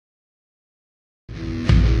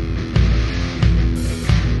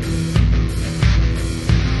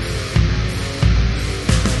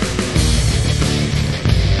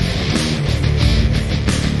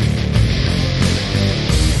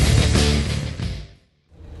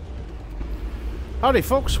Howdy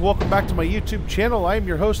folks, welcome back to my YouTube channel. I am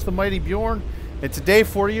your host, the Mighty Bjorn, and today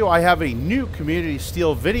for you I have a new Community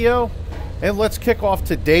Steel video. And let's kick off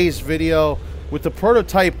today's video with the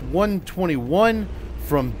Prototype 121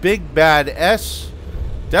 from Big Bad S.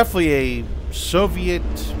 Definitely a Soviet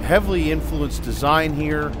heavily influenced design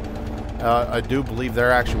here. I do believe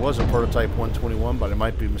there actually was a Prototype 121, but I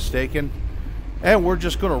might be mistaken. And we're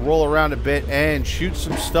just going to roll around a bit and shoot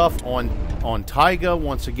some stuff on Taiga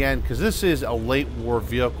once again, because this is a late war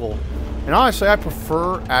vehicle. And honestly, I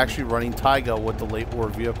prefer actually running Taiga with the late war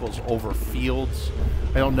vehicles over fields.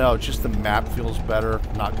 I don't know, just the map feels better.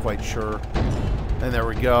 Not quite sure. And there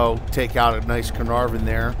we go. Take out a nice Carnarvon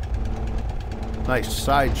there. Nice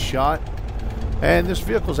side shot. And this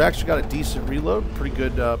vehicle's actually got a decent reload. Pretty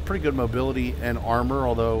good mobility and armor.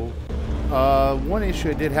 Although one issue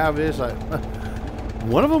I did have is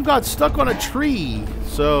one of them got stuck on a tree.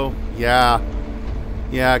 So yeah,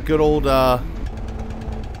 good old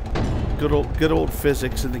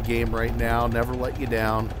physics in the game right now. Never let you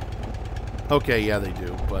down. Okay, yeah, they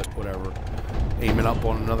do, but whatever. Aiming up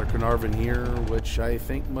on another Carnarvon here, which I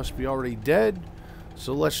think must be already dead.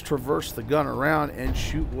 So let's traverse the gun around and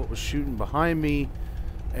shoot what was shooting behind me.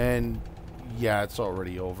 And yeah, it's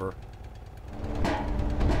already over.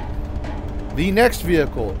 The next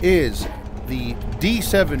vehicle is the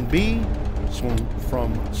D7B from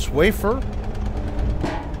Swafer.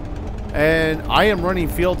 And I am running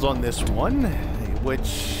fields on this one,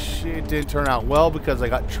 which it didn't turn out well because I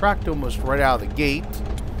got tracked almost right out of the gate.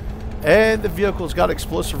 And the vehicle's got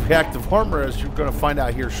explosive reactive armor, as you're going to find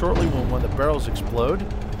out here shortly when one of the barrels explode.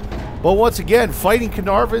 But once again, fighting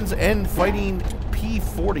Carnarvons and fighting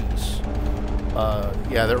P40s.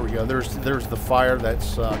 Yeah, there we go. There's the fire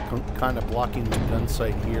that's kind of blocking the gun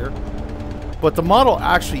sight here. But the model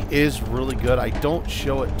actually is really good. I don't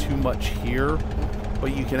show it too much here,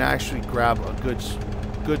 but you can actually grab a good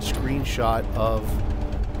screenshot of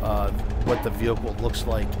what the vehicle looks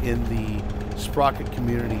like in the Sprocket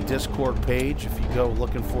community Discord page if you go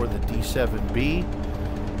looking for the D7B,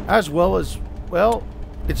 as well as, well,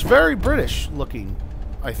 it's very British looking,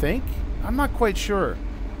 I think. I'm not quite sure.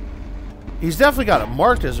 He's definitely got it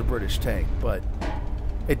marked as a British tank, but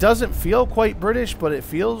it doesn't feel quite British, but it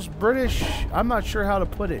feels British. I'm not sure how to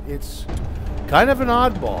put it. It's kind of an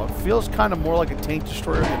oddball. It feels kind of more like a tank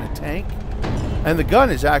destroyer than a tank. And the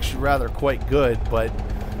gun is actually rather quite good, but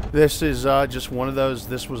this is just one of those.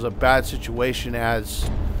 This was a bad situation, as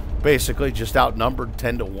basically just outnumbered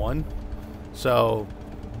 10 to 1. So,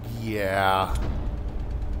 yeah.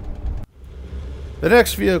 The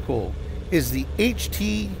next vehicle is the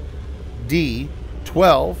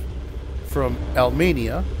HTD-12 from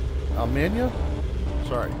Almania.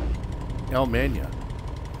 Sorry.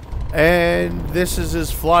 And this is his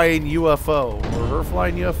flying UFO. Or her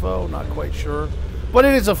flying UFO? Not quite sure. But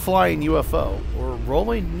it is a flying UFO. Or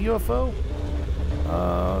rolling UFO?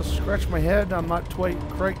 Scratch my head. I'm not quite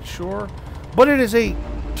sure. But it is a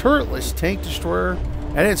turretless tank destroyer.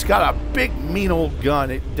 And it's got a big, mean old gun.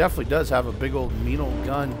 It definitely does have a big old, mean old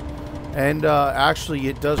gun. And actually,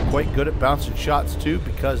 it does quite good at bouncing shots, too,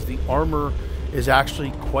 because the armor is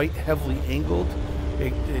actually quite heavily angled.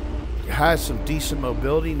 It has some decent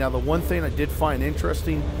mobility. Now, the one thing I did find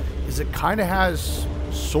interesting is it kind of has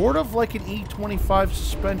sort of like an E25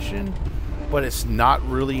 suspension, but it's not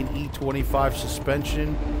really an E25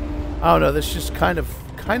 suspension. I don't know. This just kind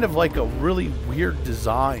of like a really weird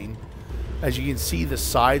design. As you can see, the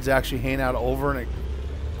sides actually hang out over, and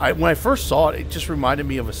when I first saw it, it just reminded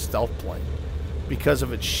me of a stealth plane because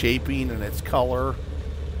of its shaping and its color.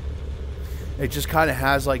 It just kind of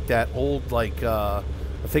has like that old, like, I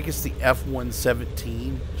think it's the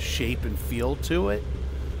F-117 shape and feel to it.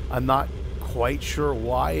 I'm not quite sure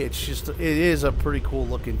why. It's just, it is a pretty cool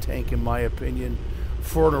looking tank in my opinion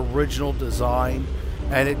for an original design.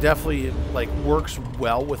 And it definitely, like, works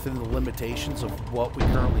well within the limitations of what we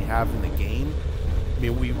currently have in the game. I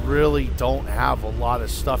mean, we really don't have a lot of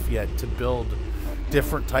stuff yet to build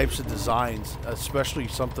different types of designs, especially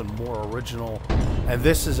something more original. And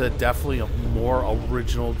this is definitely a more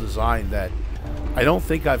original design that I don't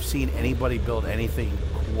think I've seen anybody build anything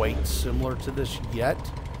quite similar to this yet.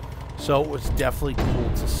 So it was definitely cool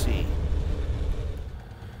to see.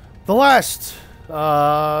 The last,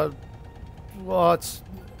 well,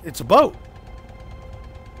 it's a boat.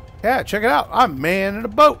 Yeah, check it out. I'm manning a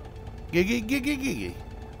boat. Giggy.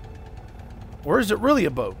 Or is it really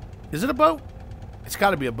a boat? Is it a boat? It's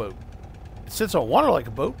got to be a boat. It sits on water like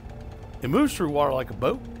a boat. It moves through water like a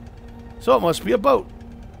boat. So it must be a boat.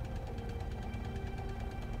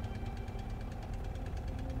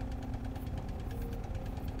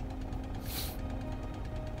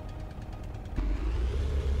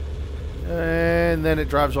 and then it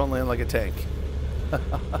drives on land like a tank.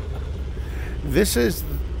 This is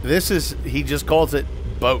he just calls it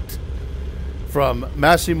boat from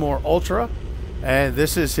Massimo Ultra, and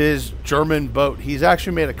this is his German boat. He's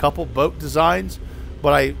actually made a couple boat designs,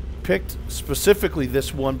 but I picked specifically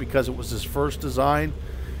this one because it was his first design.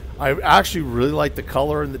 I actually really like the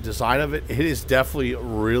color and the design of it. It is definitely a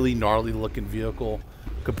really gnarly looking vehicle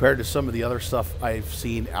compared to some of the other stuff I've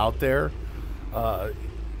seen out there.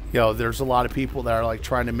 You know, there's a lot of people that are like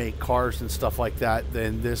trying to make cars and stuff like that.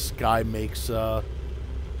 Then this guy makes,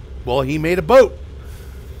 well, he made a boat.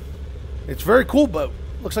 It's a very cool boat.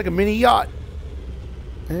 Looks like a mini yacht.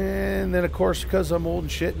 And then, of course, because I'm old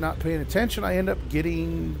and shit, not paying attention, I end up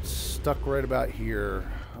getting stuck right about here.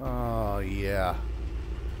 Oh, yeah.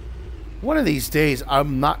 One of these days,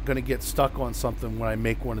 I'm not going to get stuck on something when I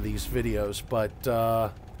make one of these videos. But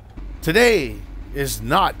today is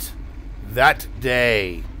not that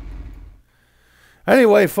day.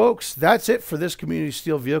 Anyway, folks, that's it for this Community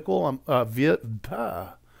Steel vehicle.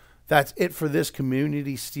 That's it for this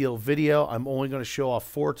Community Steel video. I'm only going to show off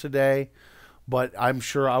 4 today, but I'm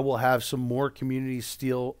sure I will have some more Community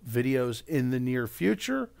Steel videos in the near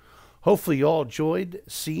future. Hopefully you all enjoyed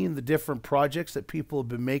seeing the different projects that people have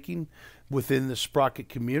been making within the Sprocket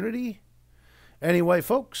community. Anyway,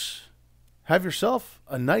 folks, have yourself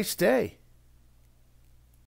a nice day.